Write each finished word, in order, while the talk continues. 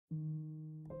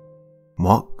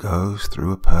What goes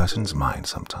through a person's mind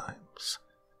sometimes?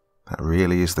 That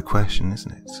really is the question,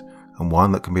 isn't it? And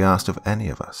one that can be asked of any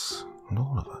of us, and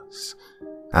all of us.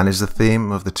 And is the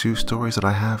theme of the two stories that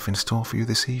I have in store for you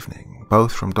this evening,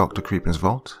 both from Dr. CREEPEN'S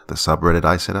Vault, the subreddit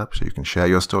I set up so you can share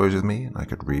your stories with me and I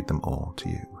could read them all to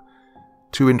you.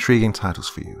 Two intriguing titles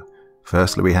for you.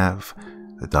 Firstly, we have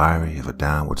The Diary of a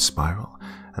Downward Spiral,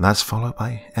 and that's followed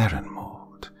by Ehrenmord.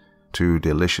 Two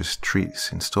delicious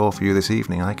treats in store for you this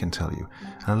evening, I can tell you,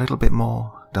 and a little bit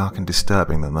more dark and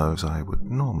disturbing than those I would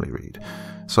normally read.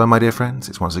 So, my dear friends,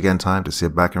 it's once again time to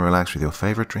sit back and relax with your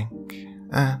favorite drink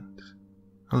and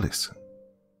listen.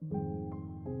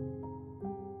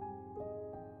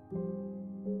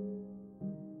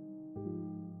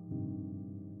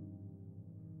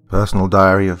 Personal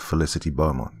Diary of Felicity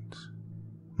Beaumont,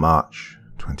 March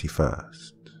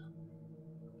 21st.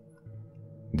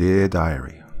 Dear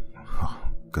Diary, oh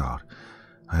God,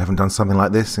 I haven't done something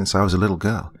like this since I was a little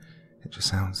girl. It just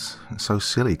sounds so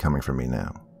silly coming from me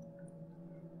now.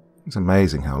 It's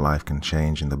amazing how life can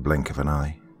change in the blink of an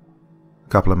eye. A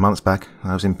couple of months back,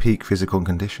 I was in peak physical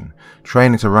condition,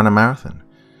 training to run a marathon.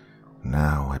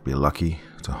 Now I'd be lucky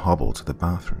to hobble to the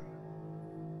bathroom.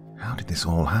 How did this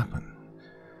all happen?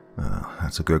 Well,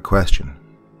 that's a good question.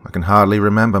 I can hardly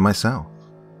remember myself.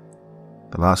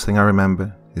 The last thing I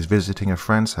remember is visiting a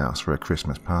friend's house for a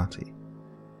Christmas party,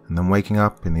 and then waking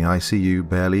up in the ICU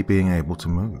barely being able to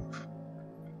move.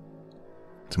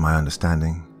 To my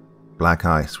understanding, black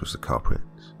ice was the culprit.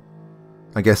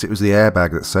 I guess it was the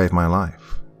airbag that saved my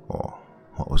life, or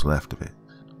what was left of it.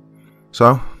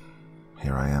 So,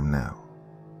 here I am now.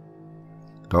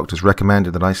 Doctors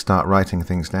recommended that I start writing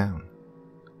things down.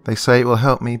 They say it will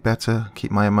help me better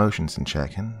keep my emotions in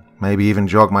check and maybe even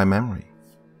jog my memory.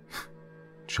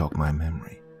 Jog my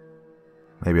memory.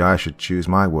 Maybe I should choose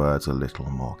my words a little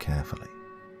more carefully.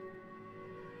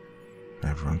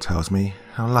 Everyone tells me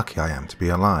how lucky I am to be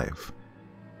alive.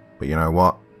 But you know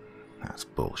what? That's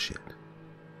bullshit.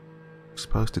 I'm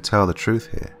supposed to tell the truth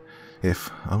here, if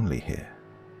only here.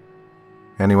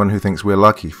 Anyone who thinks we're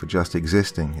lucky for just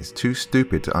existing is too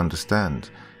stupid to understand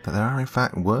that there are in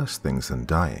fact worse things than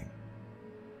dying.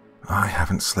 I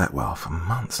haven't slept well for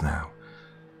months now.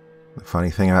 The funny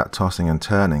thing about tossing and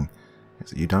turning is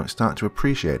that you don't start to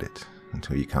appreciate it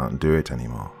until you can't do it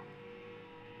anymore.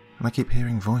 And I keep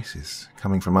hearing voices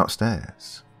coming from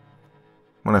upstairs.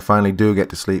 When I finally do get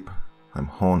to sleep, I'm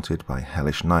haunted by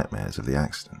hellish nightmares of the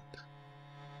accident.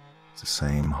 It's the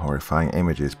same horrifying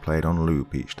images played on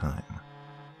loop each time.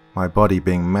 My body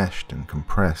being meshed and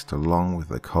compressed along with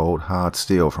the cold, hard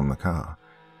steel from the car.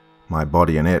 My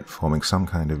body and it forming some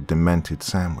kind of demented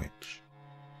sandwich.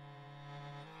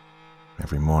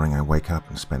 Every morning I wake up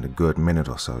and spend a good minute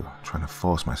or so trying to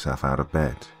force myself out of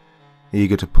bed,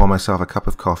 eager to pour myself a cup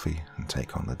of coffee and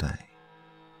take on the day.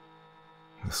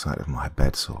 The sight of my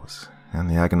bed sores and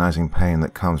the agonizing pain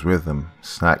that comes with them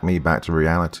snack me back to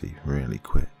reality really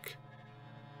quick.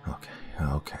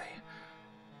 Okay.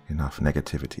 Enough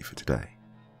negativity for today.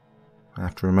 I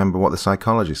have to remember what the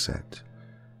psychologist said.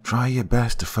 Try your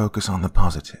best to focus on the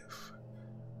positive.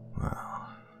 Well,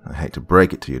 I hate to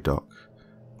break it to you, Doc.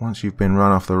 Once you've been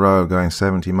run off the road going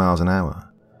 70 miles an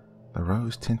hour, the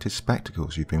rose-tinted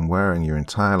spectacles you've been wearing your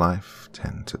entire life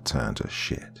tend to turn to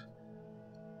shit.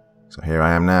 So here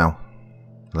I am now,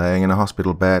 laying in a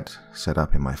hospital bed set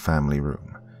up in my family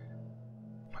room.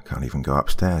 I can't even go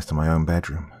upstairs to my own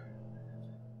bedroom.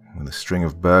 With a string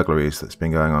of burglaries that's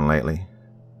been going on lately,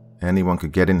 anyone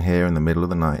could get in here in the middle of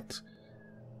the night,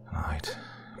 and I'd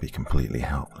be completely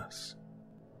helpless.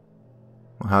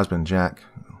 My husband, Jack,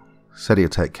 said he'll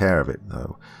take care of it,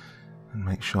 though, and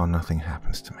make sure nothing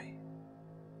happens to me.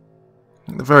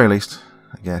 At the very least,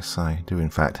 I guess I do in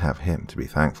fact have him to be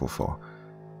thankful for.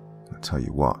 I tell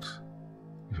you what,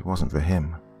 if it wasn't for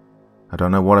him, I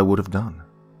don't know what I would have done.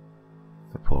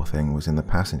 The poor thing was in the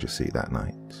passenger seat that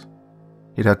night.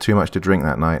 He'd had too much to drink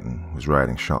that night and was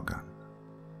riding shotgun.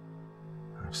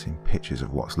 I've seen pictures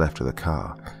of what's left of the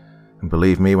car, and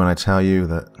believe me when I tell you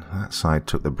that that side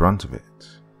took the brunt of it.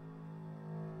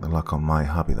 The luck on my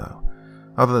hubby, though,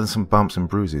 other than some bumps and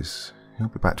bruises, he'll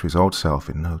be back to his old self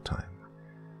in no time.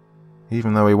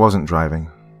 Even though he wasn't driving,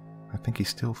 I think he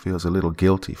still feels a little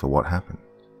guilty for what happened.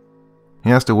 He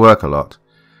has to work a lot,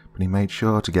 but he made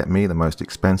sure to get me the most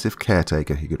expensive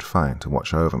caretaker he could find to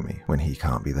watch over me when he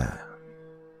can't be there.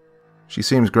 She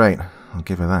seems great, I'll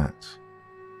give her that.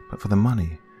 But for the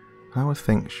money, I would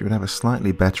think she would have a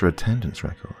slightly better attendance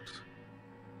record.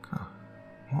 God,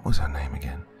 what was her name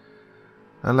again?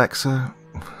 Alexa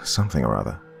something or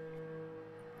other.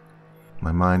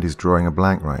 My mind is drawing a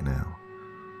blank right now,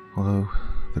 although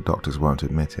the doctors won't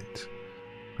admit it.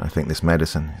 I think this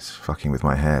medicine is fucking with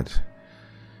my head.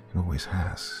 It always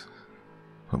has.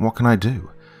 But what can I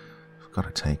do? I've got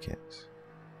to take it.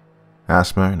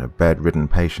 Asthma in a bedridden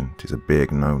patient is a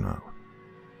big no-no.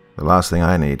 The last thing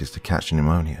I need is to catch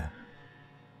pneumonia.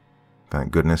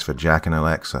 Thank goodness for Jack and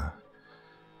Alexa.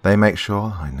 They make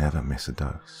sure I never miss a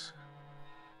dose.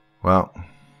 Well,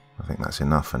 I think that's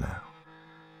enough for now.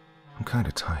 I'm kind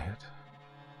of tired.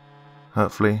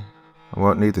 Hopefully, I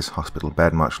won't need this hospital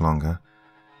bed much longer.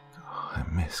 Oh, I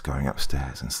miss going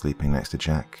upstairs and sleeping next to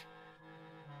Jack.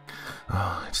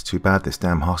 Oh, it's too bad this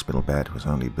damn hospital bed was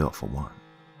only built for one.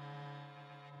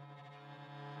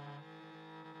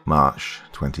 March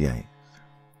 28th.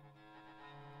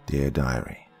 Dear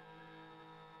Diary.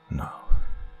 No.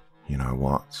 You know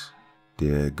what?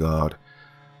 Dear God,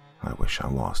 I wish I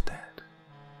was dead.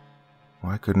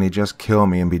 Why couldn't he just kill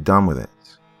me and be done with it?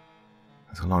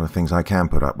 There's a lot of things I can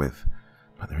put up with,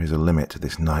 but there is a limit to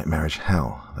this nightmarish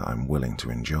hell that I'm willing to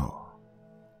endure.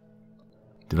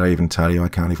 Did I even tell you I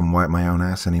can't even wipe my own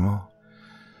ass anymore?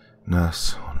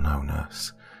 Nurse or no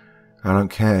nurse, I don't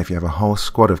care if you have a whole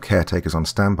squad of caretakers on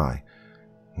standby.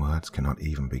 Words cannot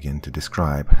even begin to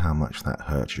describe how much that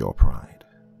hurts your pride.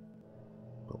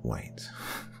 But wait,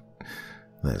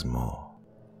 there's more.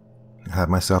 I had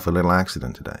myself a little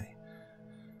accident today.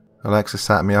 Alexa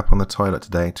sat me up on the toilet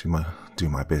today to do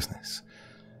my business.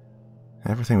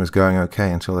 Everything was going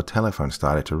okay until the telephone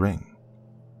started to ring.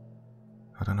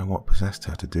 I don't know what possessed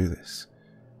her to do this,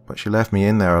 but she left me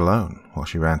in there alone while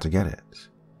she ran to get it.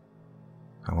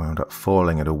 I wound up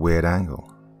falling at a weird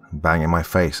angle and banging my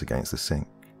face against the sink.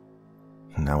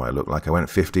 Now I look like I went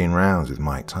 15 rounds with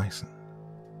Mike Tyson.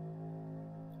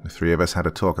 The three of us had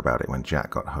a talk about it when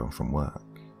Jack got home from work.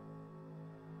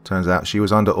 Turns out she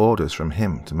was under orders from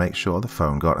him to make sure the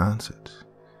phone got answered.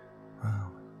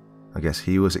 Well, I guess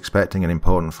he was expecting an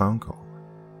important phone call.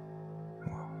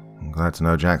 I'm glad to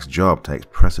know Jack's job takes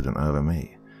precedent over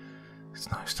me.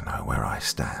 It's nice to know where I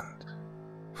stand.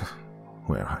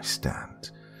 Where I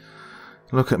stand.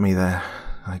 Look at me there.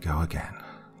 I go again.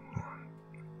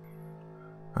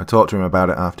 I talked to him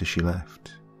about it after she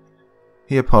left.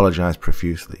 He apologized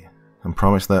profusely and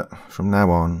promised that, from now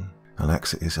on,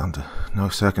 Alexa is under no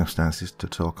circumstances to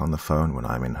talk on the phone when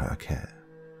I'm in her care.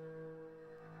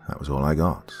 That was all I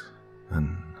got,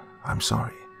 and I'm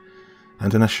sorry,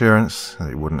 and an assurance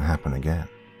that it wouldn't happen again.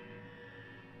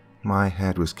 My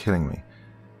head was killing me,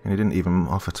 and he didn't even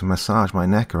offer to massage my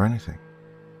neck or anything.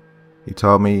 He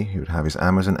told me he would have his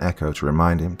Amazon Echo to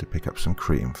remind him to pick up some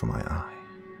cream for my eye.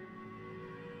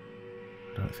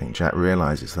 I don't think Jack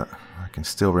realizes that I can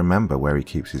still remember where he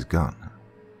keeps his gun.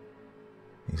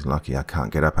 He's lucky I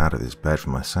can't get up out of this bed for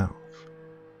myself.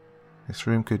 This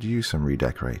room could use some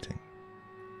redecorating.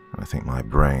 I think my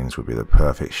brains would be the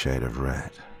perfect shade of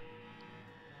red.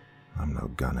 I'm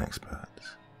no gun expert,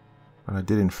 but I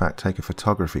did in fact take a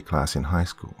photography class in high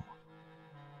school.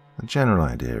 The general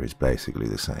idea is basically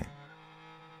the same.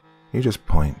 You just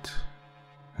point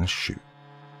and shoot.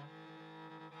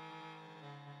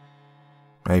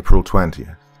 April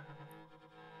 20th.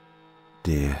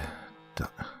 Dear,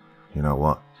 you know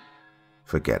what?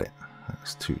 Forget it.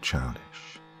 That's too childish.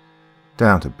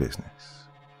 Down to business.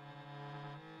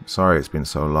 I'm sorry it's been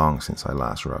so long since I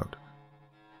last wrote.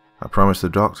 I promised the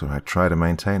doctor I'd try to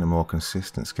maintain a more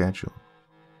consistent schedule.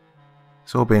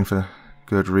 It's all been for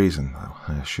good reason, though,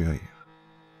 I assure you.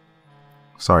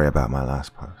 Sorry about my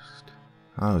last post.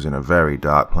 I was in a very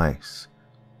dark place.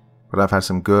 But I've had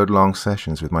some good long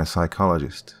sessions with my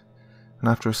psychologist, and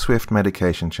after a swift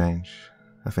medication change,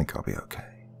 I think I'll be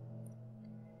okay.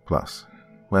 Plus,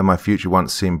 where my future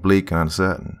once seemed bleak and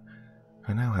uncertain,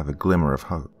 I now have a glimmer of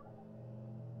hope.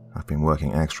 I've been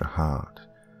working extra hard,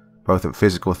 both at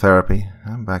physical therapy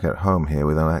and back at home here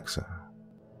with Alexa.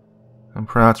 I'm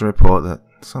proud to report that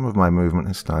some of my movement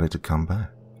has started to come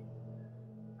back.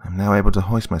 I'm now able to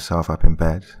hoist myself up in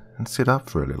bed and sit up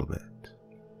for a little bit.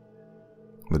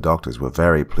 The doctors were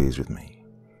very pleased with me.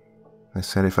 They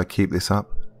said if I keep this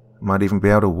up, I might even be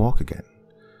able to walk again.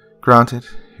 Granted,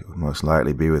 it would most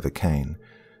likely be with a cane,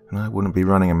 and I wouldn't be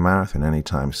running a marathon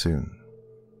anytime soon.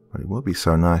 But it would be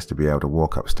so nice to be able to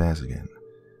walk upstairs again,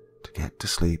 to get to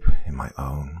sleep in my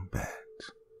own bed.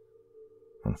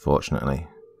 Unfortunately,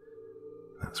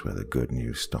 that's where the good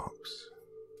news stops.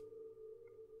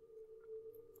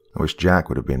 I wish Jack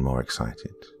would have been more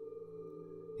excited.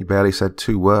 He barely said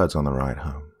 2 words on the ride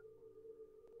home.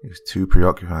 He was too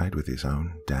preoccupied with his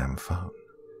own damn phone.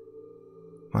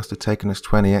 Must have taken us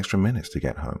 20 extra minutes to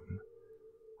get home.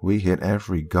 We hit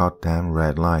every goddamn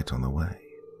red light on the way.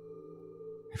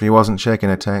 If he wasn't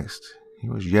checking a text, he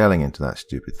was yelling into that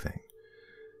stupid thing.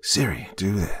 Siri,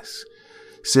 do this.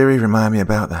 Siri, remind me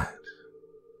about that.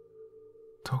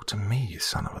 Talk to me, you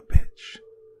son of a bitch.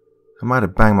 I might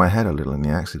have banged my head a little in the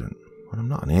accident, but I'm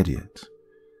not an idiot.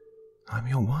 I'm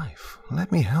your wife.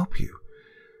 Let me help you.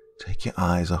 Take your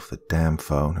eyes off the damn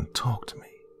phone and talk to me.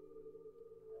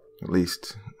 At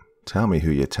least, tell me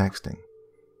who you're texting.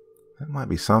 That might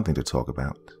be something to talk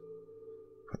about.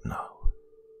 But no,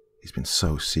 he's been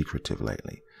so secretive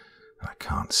lately, and I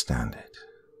can't stand it.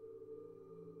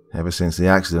 Ever since the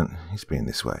accident, he's been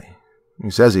this way. He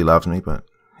says he loves me, but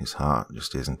his heart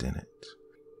just isn't in it.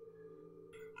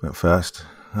 At first,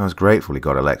 I was grateful he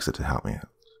got Alexa to help me out.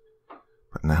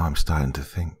 But now I'm starting to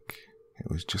think it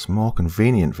was just more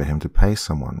convenient for him to pay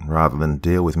someone rather than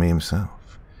deal with me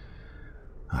himself.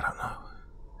 I don't know.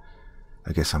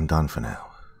 I guess I'm done for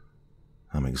now.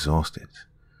 I'm exhausted.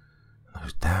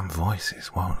 Those damn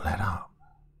voices won't let up.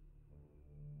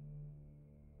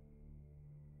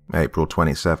 April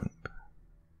 27th.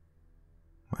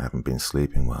 I haven't been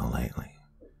sleeping well lately.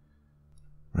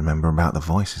 Remember about the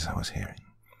voices I was hearing?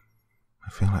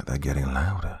 I feel like they're getting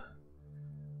louder.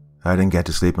 I didn't get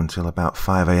to sleep until about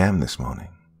 5 a.m. this morning.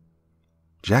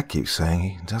 Jack keeps saying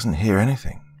he doesn't hear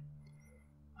anything.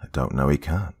 I don't know he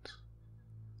can't.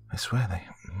 I swear they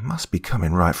must be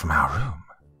coming right from our room.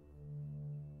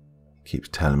 He keeps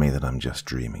telling me that I'm just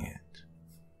dreaming it,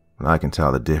 but I can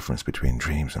tell the difference between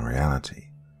dreams and reality.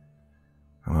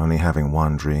 I'm only having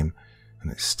one dream,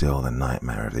 and it's still the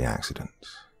nightmare of the accident.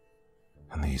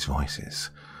 And these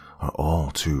voices are all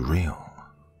too real.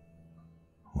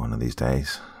 One of these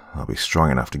days, I'll be strong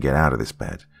enough to get out of this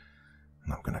bed,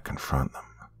 and I'm going to confront them.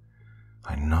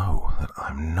 I know that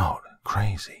I'm not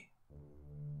crazy.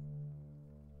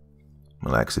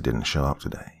 Alexa didn't show up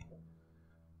today.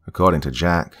 According to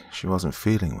Jack, she wasn't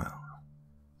feeling well,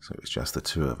 so it was just the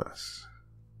two of us.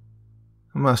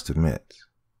 I must admit,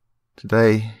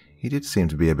 today he did seem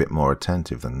to be a bit more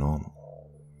attentive than normal.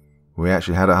 We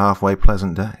actually had a halfway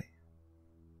pleasant day.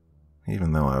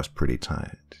 Even though I was pretty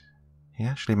tired, he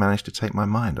actually managed to take my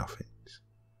mind off it.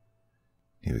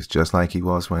 He was just like he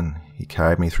was when he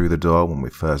carried me through the door when we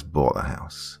first bought the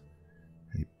house.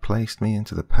 He placed me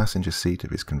into the passenger seat of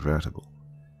his convertible.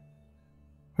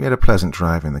 We had a pleasant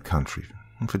drive in the country,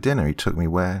 and for dinner he took me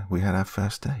where we had our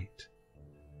first date.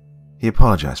 He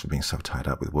apologized for being so tied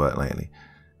up with work lately,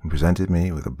 and presented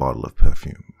me with a bottle of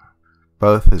perfume,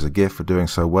 both as a gift for doing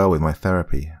so well with my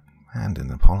therapy and an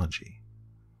apology.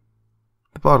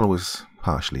 The bottle was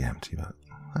partially empty, but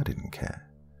I didn't care.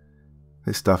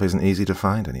 This stuff isn't easy to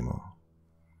find anymore.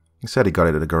 He said he got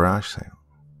it at a garage sale.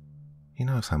 He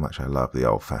knows how much I love the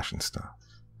old-fashioned stuff.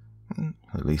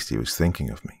 At least he was thinking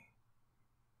of me.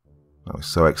 I was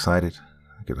so excited,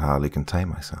 I could hardly contain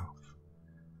myself.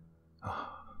 Oh,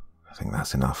 I think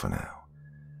that's enough for now.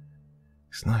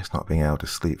 It's nice not being able to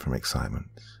sleep from excitement.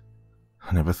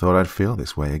 I never thought I'd feel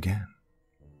this way again.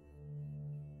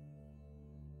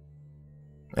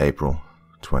 April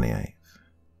 28th.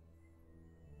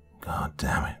 God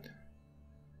damn it.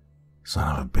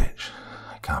 Son of a bitch,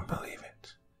 I can't believe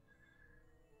it.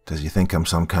 Does he think I'm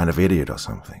some kind of idiot or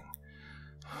something?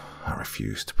 I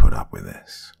refuse to put up with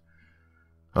this.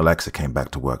 Alexa came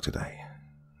back to work today.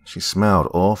 She smelled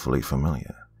awfully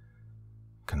familiar.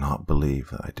 Cannot believe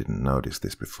that I didn't notice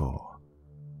this before.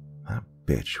 That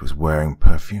bitch was wearing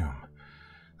perfume.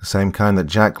 The same kind that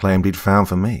Jack claimed he'd found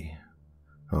for me.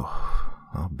 Oh,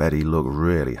 I'll bet he looked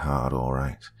really hard, all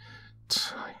right.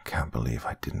 I can't believe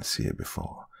I didn't see it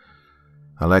before.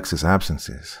 Alexa's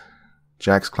absences,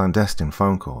 Jack's clandestine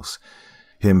phone calls,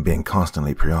 him being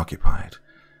constantly preoccupied.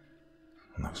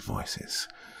 And those voices,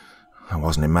 I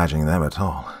wasn't imagining them at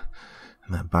all.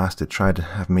 And that bastard tried to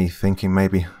have me thinking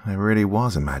maybe I really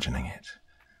was imagining it.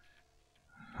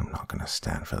 I'm not going to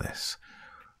stand for this.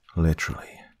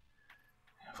 Literally.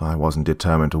 If I wasn't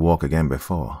determined to walk again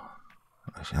before,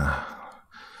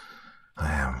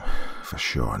 I am for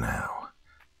sure now.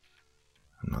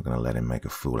 I'm not going to let him make a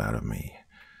fool out of me.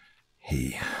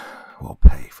 He will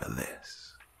pay for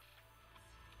this.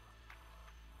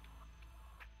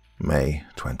 May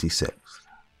 26th.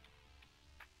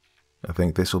 I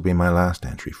think this will be my last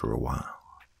entry for a while.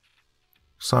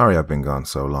 Sorry I've been gone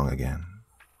so long again.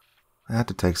 I had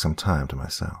to take some time to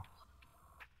myself.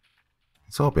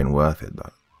 It's all been worth it,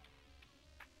 though.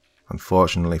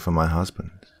 Unfortunately for my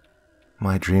husband,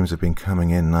 my dreams have been coming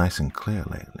in nice and clear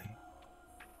lately.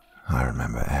 I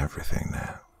remember everything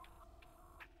now.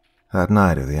 That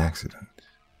night of the accident,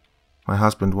 my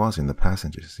husband was in the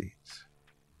passenger seat,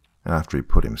 after he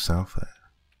put himself there.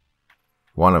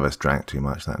 One of us drank too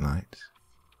much that night,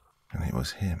 and it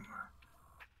was him.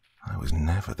 I was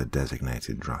never the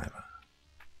designated driver.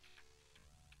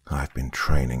 I've been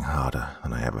training harder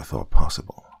than I ever thought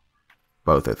possible,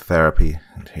 both at therapy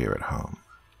and here at home.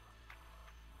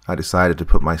 I decided to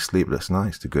put my sleepless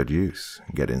nights to good use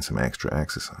and get in some extra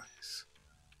exercise.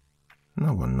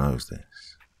 No one knows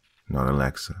this. Not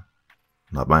Alexa,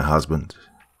 not my husband,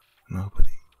 nobody.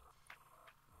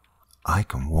 I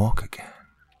can walk again.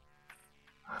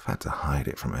 I've had to hide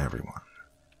it from everyone.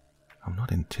 I'm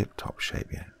not in tip-top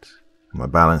shape yet. My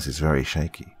balance is very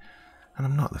shaky, and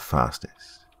I'm not the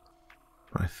fastest.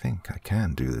 But I think I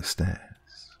can do the stairs.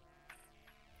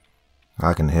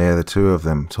 I can hear the two of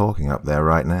them talking up there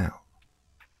right now.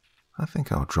 I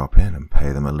think I'll drop in and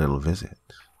pay them a little visit.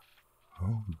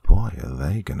 Oh boy, are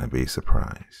they gonna be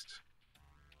surprised.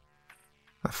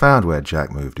 I found where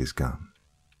Jack moved his gun.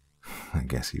 I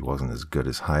guess he wasn't as good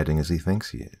as hiding as he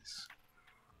thinks he is.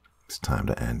 It's time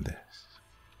to end this.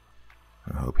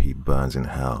 I hope he burns in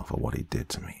hell for what he did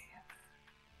to me.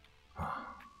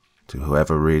 To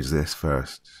whoever reads this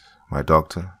first, my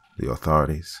doctor, the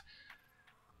authorities,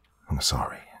 I'm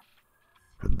sorry,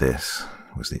 but this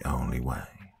was the only way.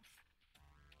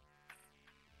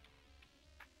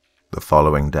 The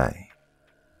following day.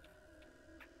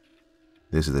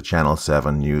 This is the Channel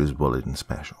 7 News Bulletin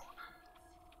Special.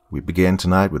 We begin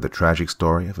tonight with the tragic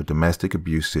story of a domestic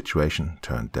abuse situation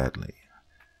turned deadly.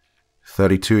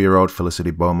 32-year-old Felicity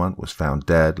Beaumont was found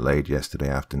dead late yesterday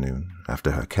afternoon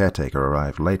after her caretaker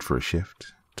arrived late for a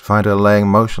shift to find her laying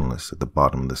motionless at the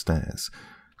bottom of the stairs,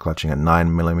 clutching a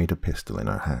 9mm pistol in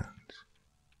her hand.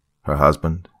 Her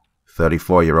husband,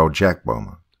 34-year-old Jack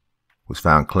Beaumont, was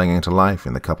found clinging to life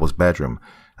in the couple's bedroom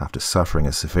after suffering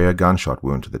a severe gunshot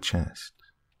wound to the chest.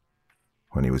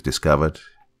 When he was discovered,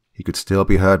 he could still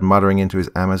be heard muttering into his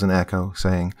Amazon Echo,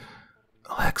 saying,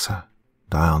 "Alexa,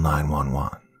 dial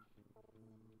 911.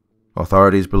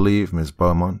 Authorities believe Ms.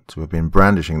 Beaumont to have been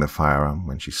brandishing the firearm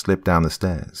when she slipped down the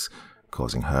stairs,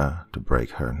 causing her to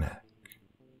break her neck.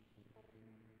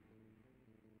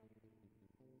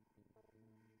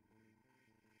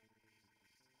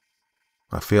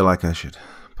 I feel like I should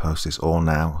post this all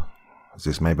now, as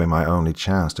this may be my only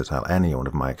chance to tell anyone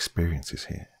of my experiences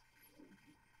here.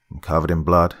 I'm covered in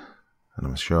blood, and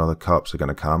I'm sure the cops are going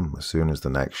to come as soon as the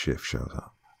next shift shows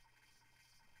up.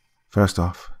 First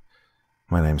off,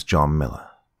 my name's John Miller,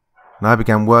 and I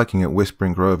began working at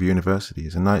Whispering Grove University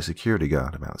as a night security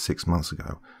guard about 6 months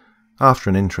ago, after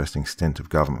an interesting stint of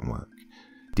government work,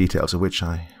 details of which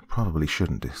I probably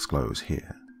shouldn't disclose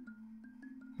here.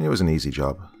 It was an easy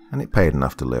job, and it paid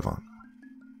enough to live on.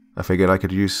 I figured I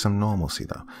could use some normalcy,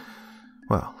 though.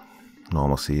 Well,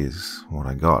 normalcy is what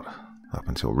I got up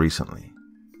until recently.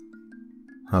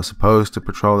 I was supposed to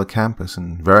patrol the campus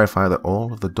and verify that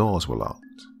all of the doors were locked.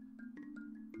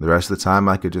 The rest of the time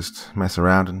I could just mess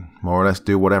around and more or less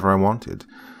do whatever I wanted,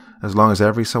 as long as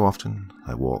every so often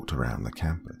I walked around the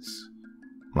campus.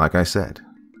 Like I said,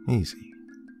 easy.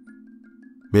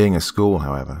 Being a school,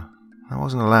 however, I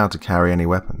wasn't allowed to carry any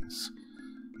weapons.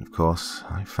 Of course,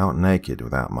 I felt naked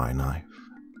without my knife.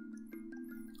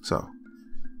 So,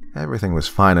 everything was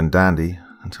fine and dandy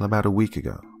until about a week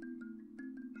ago.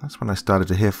 That's when I started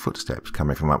to hear footsteps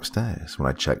coming from upstairs when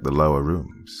I checked the lower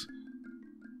rooms.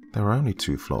 There were only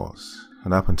 2 floors,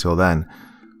 and up until then,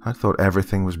 I thought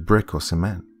everything was brick or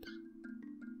cement.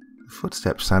 The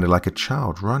footsteps sounded like a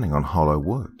child running on hollow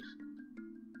wood.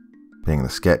 Being the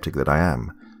skeptic that I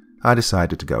am, I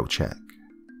decided to go check.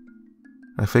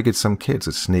 I figured some kids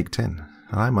had sneaked in,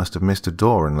 and I must have missed a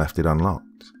door and left it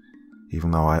unlocked,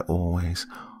 even though I always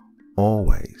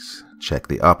check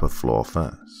the upper floor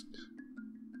first.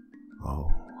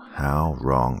 Oh, how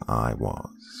wrong I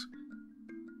was.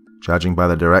 Judging by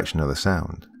the direction of the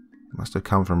sound, it must have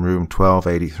come from room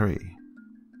 1283.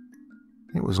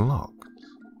 It was locked.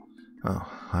 Oh,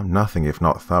 I'm nothing if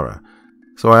not thorough,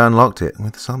 so I unlocked it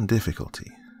with some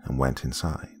difficulty and went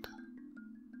inside.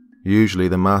 Usually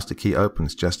the master key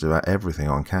opens just about everything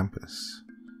on campus.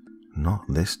 Not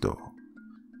this door.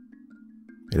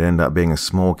 It ended up being a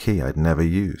small key I'd never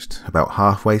used, about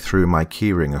halfway through my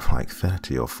keyring of like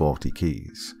 30 or 40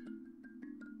 keys.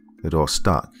 The door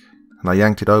stuck, and I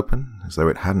yanked it open as though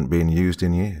it hadn't been used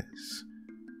in years.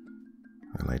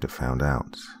 I later found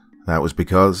out that was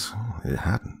because it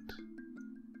hadn't.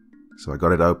 So I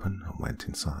got it open and went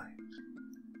inside.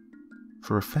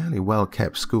 For a fairly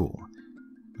well-kept school,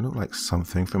 it looked like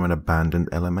something from an abandoned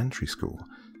elementary school.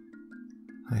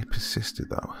 I persisted,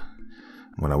 though.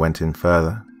 When I went in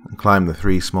further and climbed the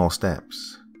 3 small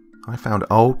steps, I found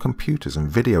old computers and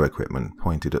video equipment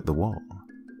pointed at the wall.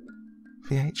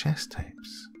 VHS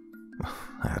tapes.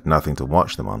 I had nothing to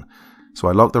watch them on, so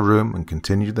I locked the room and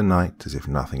continued the night as if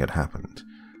nothing had happened,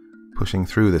 pushing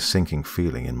through the sinking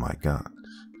feeling in my gut.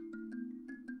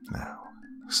 Now,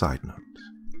 side note.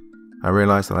 I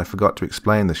realised that I forgot to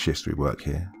explain the shifts we work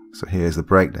here, so here's the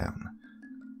breakdown.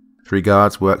 3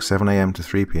 guards work 7 AM to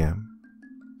 3 PM,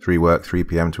 3 work 3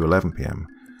 PM to 11 PM,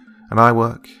 and I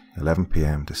work 11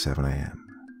 PM to 7 AM.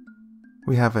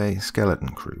 We have a skeleton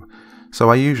crew, so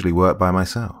I usually work by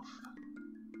myself.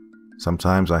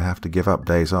 Sometimes I have to give up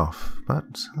days off,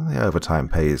 but the overtime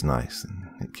pay is nice, and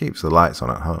it keeps the lights on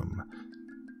at home.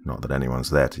 Not that anyone's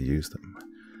there to use them.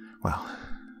 Well,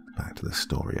 back to the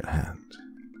story at hand.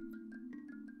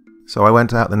 So I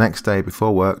went out the next day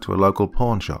before work to a local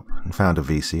pawn shop and found a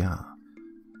VCR.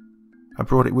 I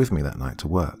brought it with me that night to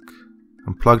work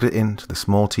and plugged it into the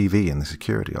small TV in the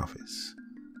security office.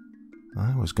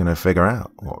 I was going to figure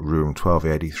out what room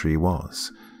 1283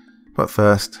 was, but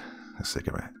first, a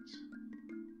cigarette.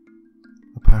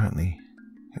 Apparently,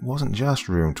 it wasn't just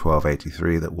room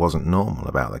 1283 that wasn't normal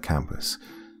about the campus,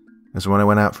 as when I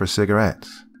went out for a cigarette,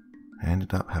 I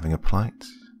ended up having a polite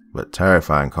but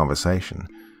terrifying conversation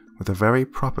with a very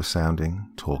proper-sounding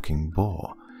talking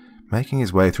boar, making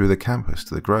his way through the campus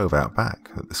to the grove out back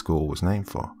that the school was named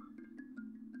for.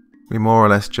 We more or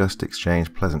less just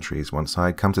exchanged pleasantries once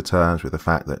I'd come to terms with the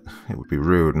fact that it would be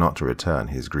rude not to return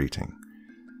his greeting.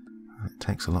 It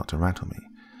takes a lot to rattle me.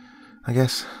 I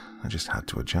guess I just had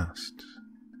to adjust.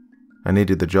 I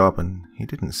needed the job, and he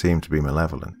didn't seem to be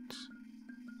malevolent.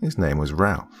 His name was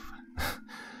Ralph.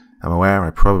 I'm aware I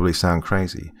probably sound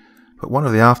crazy, but one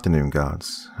of the afternoon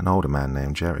guards, an older man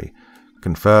named Jerry,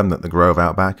 confirmed that the grove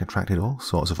out back attracted all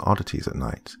sorts of oddities at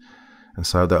night, and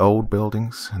so the old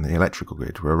buildings and the electrical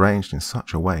grid were arranged in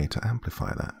such a way to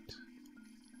amplify that.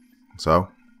 So,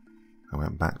 I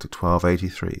went back to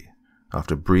 1283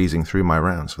 after breezing through my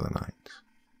rounds for the night.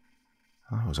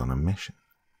 I was on a mission.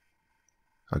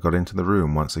 I got into the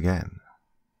room once again,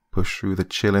 pushed through the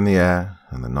chill in the air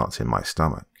and the knots in my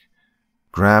stomach,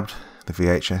 grabbed the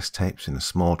VHS tapes in a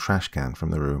small trash can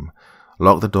from the room,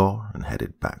 locked the door and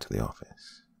headed back to the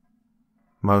office.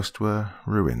 Most were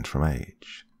ruined from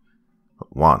age,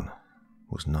 but one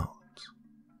was not.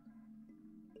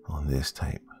 On this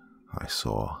tape, I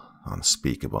saw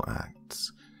unspeakable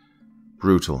acts.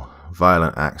 Brutal,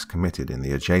 violent acts committed in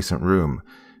the adjacent room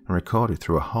and recorded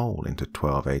through a hole into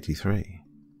 1283.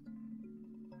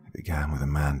 It began with a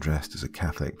man dressed as a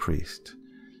Catholic priest,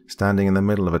 standing in the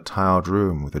middle of a tiled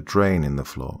room with a drain in the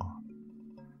floor.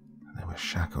 There were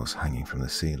shackles hanging from the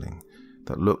ceiling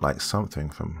that looked like something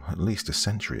from at least a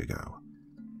century ago.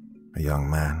 A young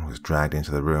man was dragged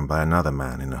into the room by another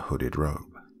man in a hooded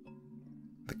robe.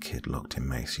 The kid looked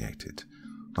emaciated,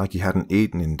 like he hadn't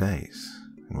eaten in days,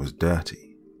 and was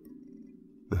dirty.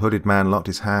 The hooded man locked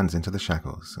his hands into the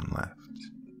shackles and left.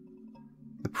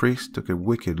 The priest took a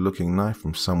wicked-looking knife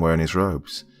from somewhere in his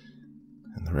robes,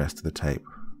 and the rest of the tape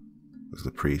was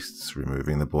the priests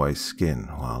removing the boy's skin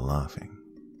while laughing.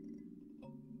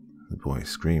 The boy's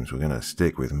screams were going to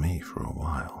stick with me for a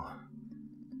while.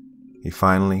 He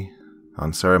finally,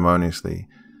 unceremoniously,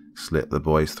 slit the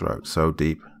boy's throat so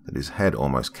deep that his head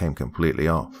almost came completely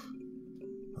off.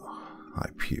 I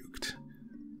puked.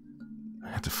 I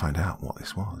had to find out what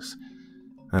this was.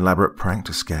 An elaborate prank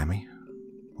to scare me,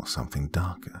 or something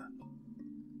darker.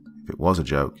 If it was a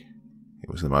joke, it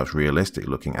was the most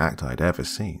realistic-looking act I'd ever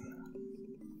seen.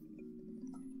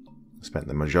 I spent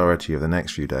the majority of the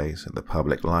next few days at the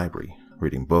public library,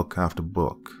 reading book after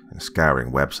book and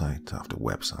scouring website after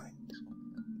website.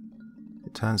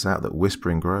 It turns out that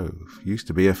Whispering Grove used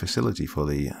to be a facility for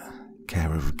the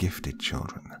care of gifted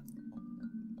children.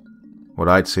 What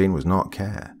I'd seen was not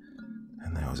care,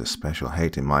 and there was a special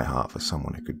hate in my heart for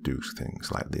someone who could do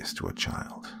things like this to a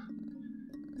child.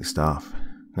 The staff,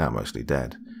 now mostly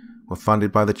dead, were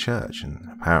funded by the church and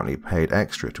apparently paid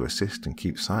extra to assist and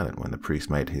keep silent when the priest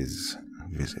made his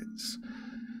visits.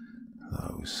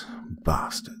 Those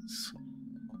bastards.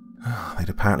 They'd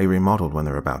apparently remodeled when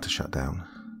they were about to shut down,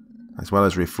 as well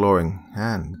as reflooring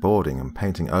and boarding and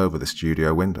painting over the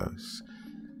studio windows.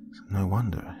 No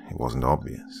wonder it wasn't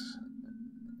obvious.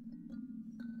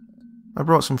 I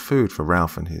brought some food for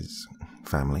Ralph and his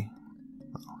family.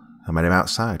 I met him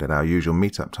outside at our usual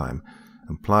meet-up time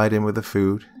and plied him with the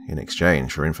food in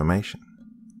exchange for information.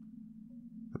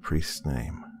 The priest's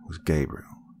name was Gabriel.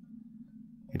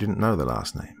 He didn't know the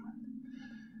last name.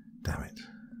 Damn it.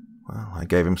 Well, I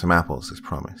gave him some apples as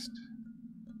promised.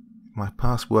 If my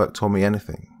past work taught me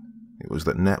anything, it was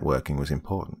that networking was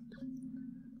important.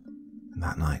 And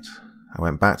that night, I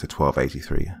went back to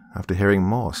 1283 after hearing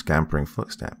more scampering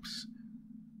footsteps.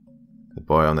 The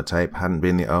boy on the tape hadn't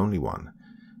been the only one,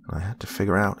 and I had to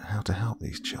figure out how to help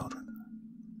these children.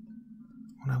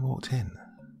 When I walked in,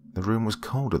 the room was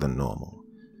colder than normal.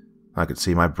 I could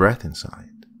see my breath inside.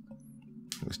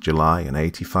 was July and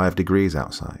 85 degrees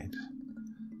outside.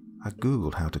 I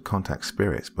googled how to contact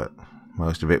spirits, but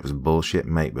most of it was bullshit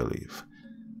make-believe.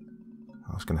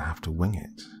 I was going to have to wing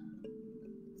it.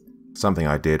 Something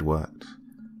I did worked,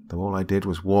 though all I did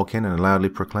was walk in and loudly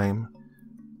proclaim,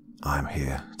 "I'm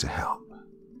here to help."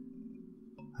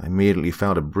 I immediately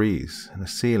felt a breeze and a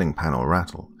ceiling panel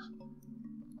rattled.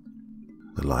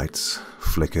 The lights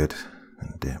flickered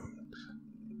and dimmed.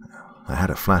 I had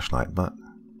a flashlight, but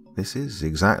this is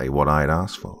exactly what I had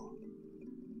asked for.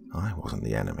 I wasn't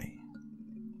the enemy.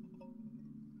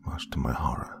 Much to my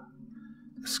horror,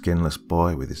 a skinless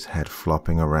boy with his head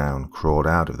flopping around crawled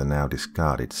out of the now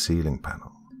discarded ceiling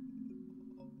panel.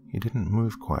 He didn't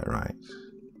move quite right,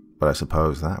 but I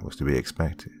suppose that was to be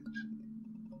expected.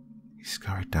 He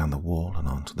scurried down the wall and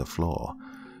onto the floor,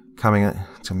 coming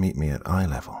to meet me at eye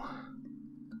level.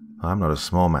 I'm not a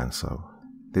small man, so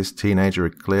this teenager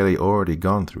had clearly already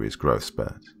gone through his growth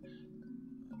spurt.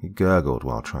 He gurgled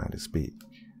while trying to speak.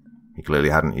 He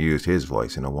clearly hadn't used his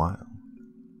voice in a while.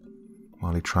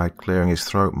 While he tried clearing his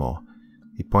throat more,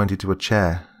 he pointed to a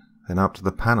chair, then up to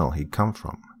the panel he'd come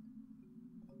from.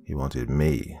 He wanted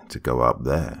me to go up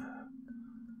there.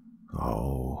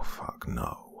 Oh, fuck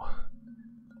no.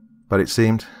 But it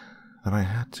seemed that I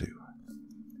had to.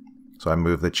 So I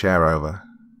moved the chair over,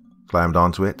 climbed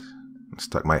onto it, and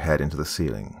stuck my head into the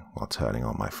ceiling while turning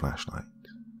on my flashlight.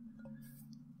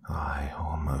 I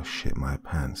almost shit my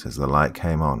pants as the light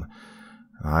came on,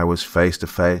 and I was face to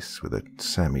face with a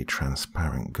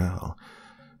semi-transparent girl,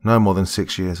 no more than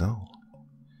 6 years old.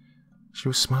 She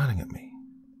was smiling at me.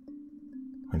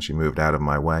 When she moved out of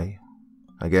my way,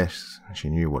 I guess she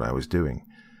knew what I was doing.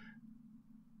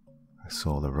 I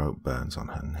saw the rope burns on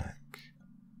her neck.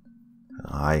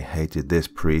 I hated this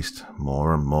priest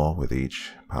more and more with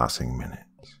each passing minute.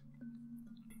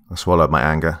 I swallowed my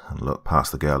anger and looked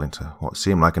past the girl into what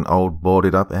seemed like an old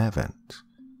boarded-up air vent.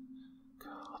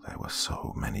 God, there were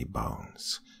so many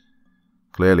bones.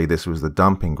 Clearly this was the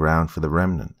dumping ground for the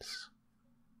remnants.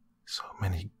 So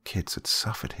many kids had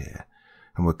suffered here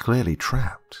and were clearly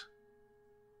trapped.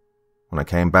 When I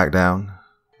came back down,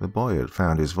 the boy had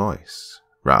found his voice,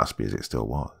 raspy as it still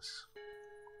was.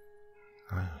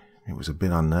 It was a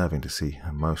bit unnerving to see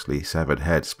a mostly severed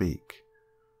head speak.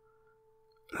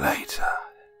 "Later,"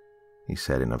 he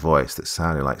said in a voice that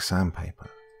sounded like sandpaper.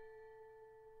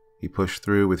 He pushed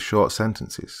through with short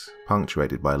sentences,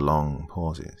 punctuated by long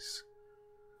pauses.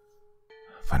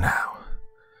 "For now,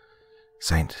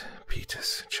 St.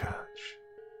 Peter's Church.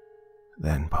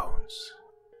 Then Bones.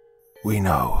 We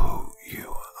know who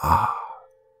you are."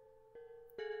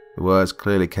 The words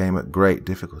clearly came at great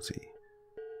difficulty,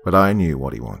 but I knew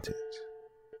what he wanted.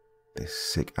 This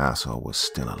sick asshole was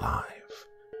still alive,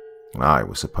 and I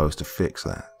was supposed to fix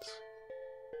that.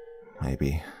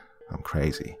 Maybe I'm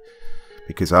crazy,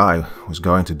 because I was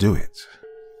going to do it.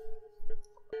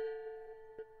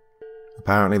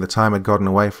 Apparently the time had gotten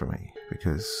away from me,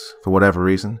 because, for whatever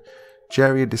reason,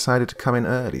 Jerry had decided to come in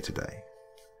early today.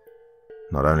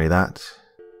 Not only that,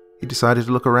 he decided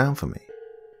to look around for me.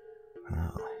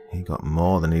 Well, he got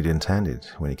more than he'd intended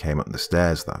when he came up the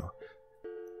stairs, though.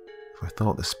 If I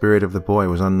thought the spirit of the boy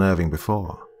was unnerving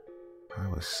before, I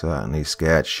was certainly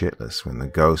scared shitless when the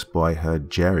ghost boy heard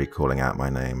Jerry calling out my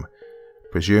name,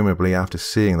 presumably after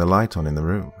seeing the light on in the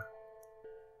room.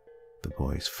 The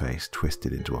boy's face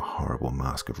twisted into a horrible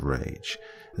mask of rage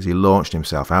as he launched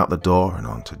himself out the door and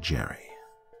onto Jerry.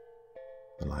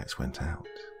 The lights went out,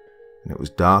 and it was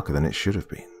darker than it should have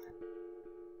been.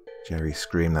 Jerry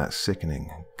screamed that sickening,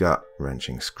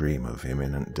 gut-wrenching scream of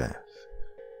imminent death.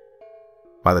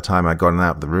 By the time I'd gotten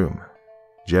out of the room,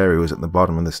 Jerry was at the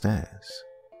bottom of the stairs.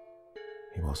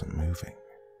 He wasn't moving,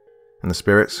 and the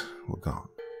spirits were gone.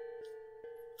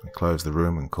 I closed the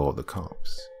room and called the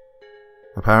cops.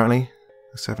 Apparently,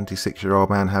 a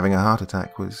 76-year-old man having a heart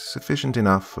attack was sufficient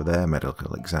enough for their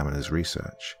medical examiner's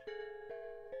research.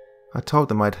 I told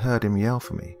them I'd heard him yell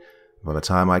for me. By the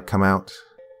time I'd come out,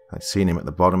 I'd seen him at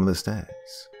the bottom of the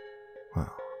stairs.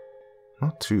 Well,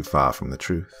 not too far from the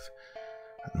truth,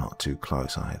 but not too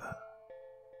close either.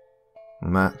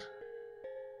 And that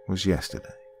was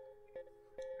yesterday.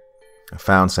 I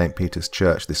found St. Peter's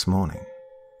Church this morning.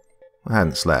 I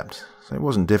hadn't slept, so it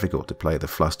wasn't difficult to play the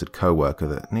flustered co-worker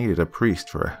that needed a priest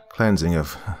for a cleansing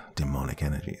of demonic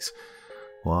energies.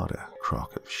 What a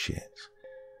crock of shit.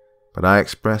 But I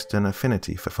expressed an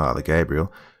affinity for Father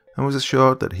Gabriel and was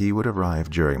assured that he would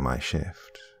arrive during my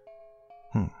shift.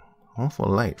 Awful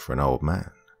late for an old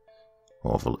man.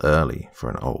 Awful early for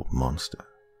an old monster.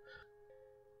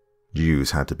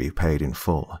 Dues had to be paid in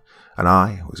full, and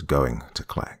I was going to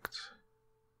collect.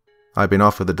 I'd been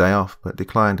offered the day off, but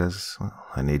declined as, well,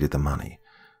 I needed the money,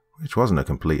 which wasn't a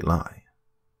complete lie.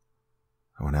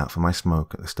 I went out for my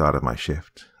smoke at the start of my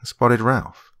shift and spotted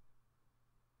Ralph.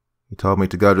 He told me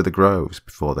to go to the Groves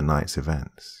before the night's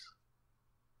events.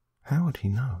 How had he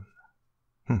known?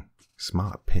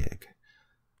 Smart pig.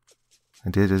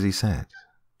 I did as he said.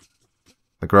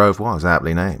 The Grove was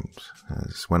aptly named,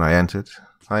 as when I entered,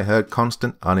 I heard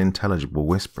constant, unintelligible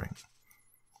whispering.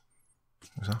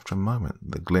 It was after a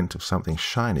moment the glint of something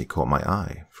shiny caught my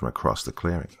eye from across the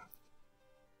clearing.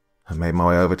 I made my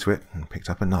way over to it and picked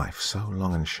up a knife so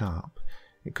long and sharp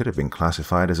it could have been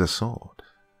classified as a sword.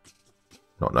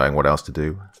 Not knowing what else to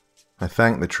do, I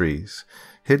thanked the trees,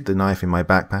 hid the knife in my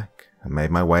backpack, and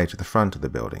made my way to the front of the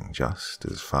building just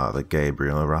as Father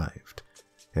Gabriel arrived,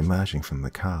 emerging from the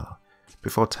car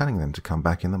before telling them to come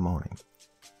back in the morning.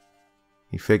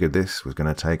 He figured this was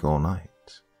going to take all night.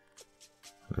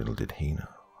 Little did he know,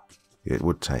 it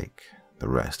would take the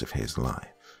rest of his life.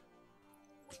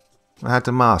 I had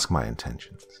to mask my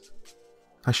intentions.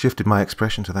 I shifted my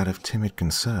expression to that of timid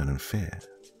concern and fear.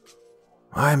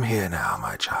 "I'm here now,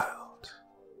 my child,"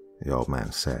 the old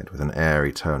man said with an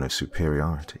airy tone of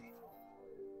superiority.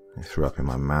 I threw up in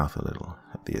my mouth a little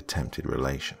at the attempted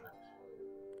relation.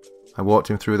 I walked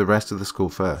him through the rest of the school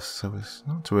first, so as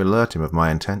not to alert him of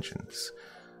my intentions.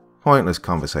 Pointless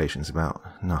conversations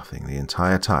about nothing the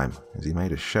entire time, as he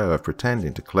made a show of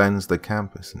pretending to cleanse the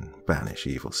campus and banish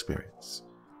evil spirits.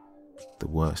 The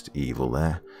worst evil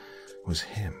there was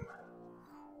him,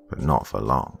 but not for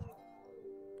long.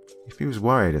 If he was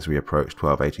worried as we approached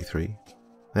 1283,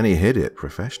 then he hid it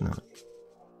professionally.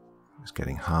 It was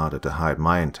getting harder to hide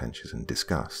my intentions and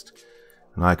disgust,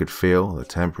 and I could feel the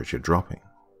temperature dropping.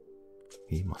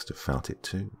 He must have felt it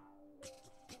too.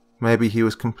 Maybe he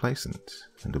was complacent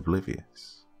and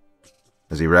oblivious.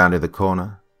 As he rounded the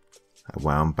corner, I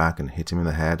wound back and hit him in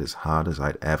the head as hard as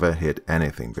I'd ever hit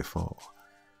anything before.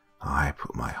 I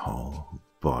put my whole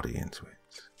body into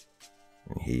it,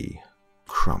 and he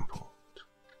crumpled.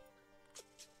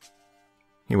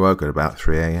 He woke at about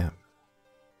 3 a.m.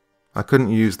 I couldn't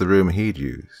use the room he'd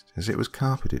used, as it was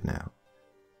carpeted now,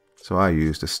 so I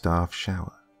used a staff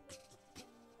shower.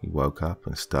 He woke up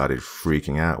and started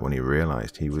freaking out when he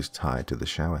realized he was tied to the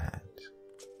shower head.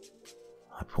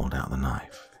 I pulled out the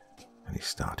knife, and he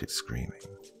started screaming.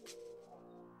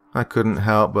 I couldn't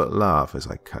help but laugh as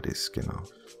I cut his skin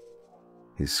off,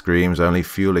 his screams only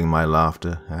fueling my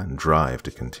laughter and drive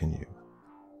to continue.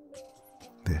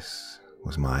 This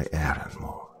was my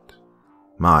Ehrenmord,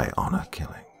 my honor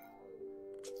killing.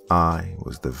 I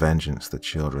was the vengeance the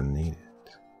children needed,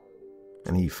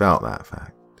 and he felt that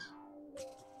fact.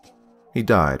 He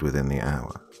died within the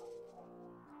hour.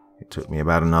 It took me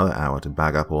about another hour to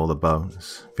bag up all the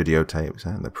bones, videotapes,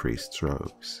 and the priest's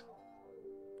robes.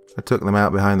 I took them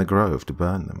out behind the grove to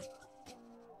burn them.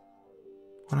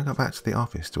 When I got back to the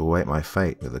office to await my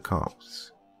fate with the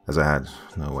cops, as I had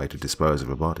no way to dispose of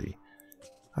a body,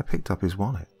 I picked up his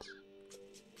wallet.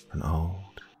 An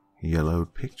old,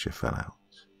 yellowed picture fell out.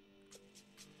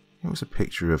 It was a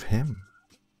picture of him,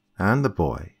 and the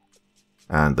boy,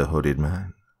 and the hooded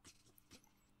man.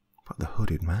 But the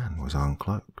hooded man was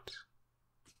uncloaked,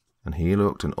 and he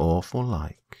looked an awful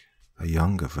like a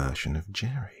younger version of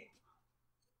Jerry.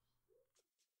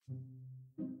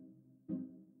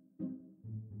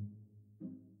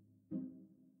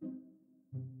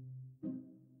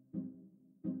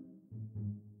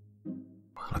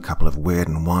 A couple of weird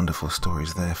and wonderful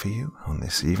stories there for you on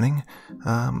this evening.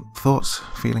 Thoughts,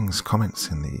 feelings, comments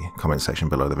in the comment section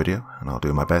below the video, and I'll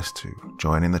do my best to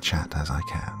join in the chat as I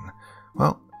can.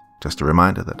 Well, just a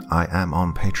reminder that I am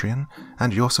on Patreon,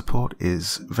 and your support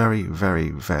is very, very,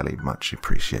 very much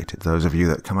appreciated. Those of you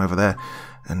that come over there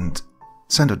and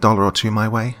send $1 or $2 my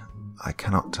way, I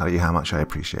cannot tell you how much I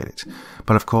appreciate it.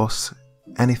 But of course,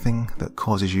 anything that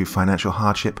causes you financial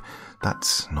hardship,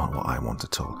 that's not what I want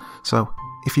at all. So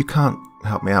if you can't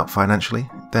help me out financially,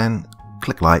 then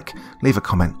click like, leave a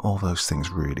comment. All those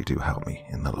things really do help me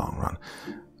in the long run.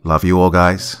 Love you all,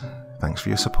 guys. Thanks for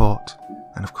your support.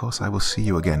 And of course, I will see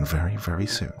you again very, very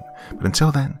soon. But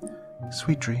until then,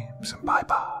 sweet dreams and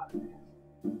bye-bye.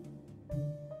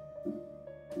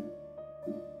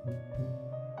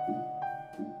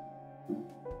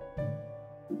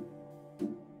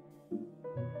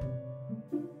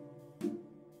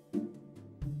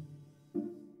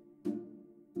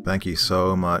 Thank you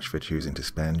so much for choosing to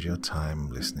spend your time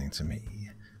listening to me.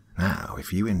 Now,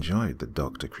 if you enjoyed the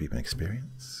Dr. Creepen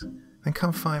experience, then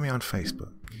come find me on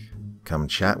Facebook. Come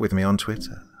chat with me on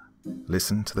Twitter.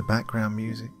 Listen to the background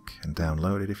music and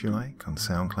download it if you like on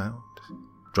SoundCloud.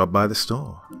 Drop by the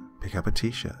store, pick up a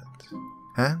t-shirt.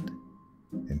 And,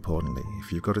 importantly,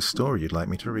 if you've got a story you'd like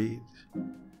me to read,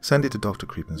 send it to Dr.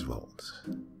 CREEPEN'S Vault,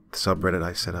 the subreddit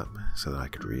I set up so that I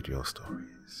could read your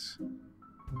stories.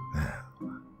 Now,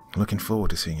 looking forward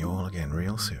to seeing you all again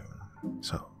real soon,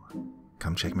 so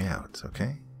come check me out,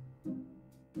 okay?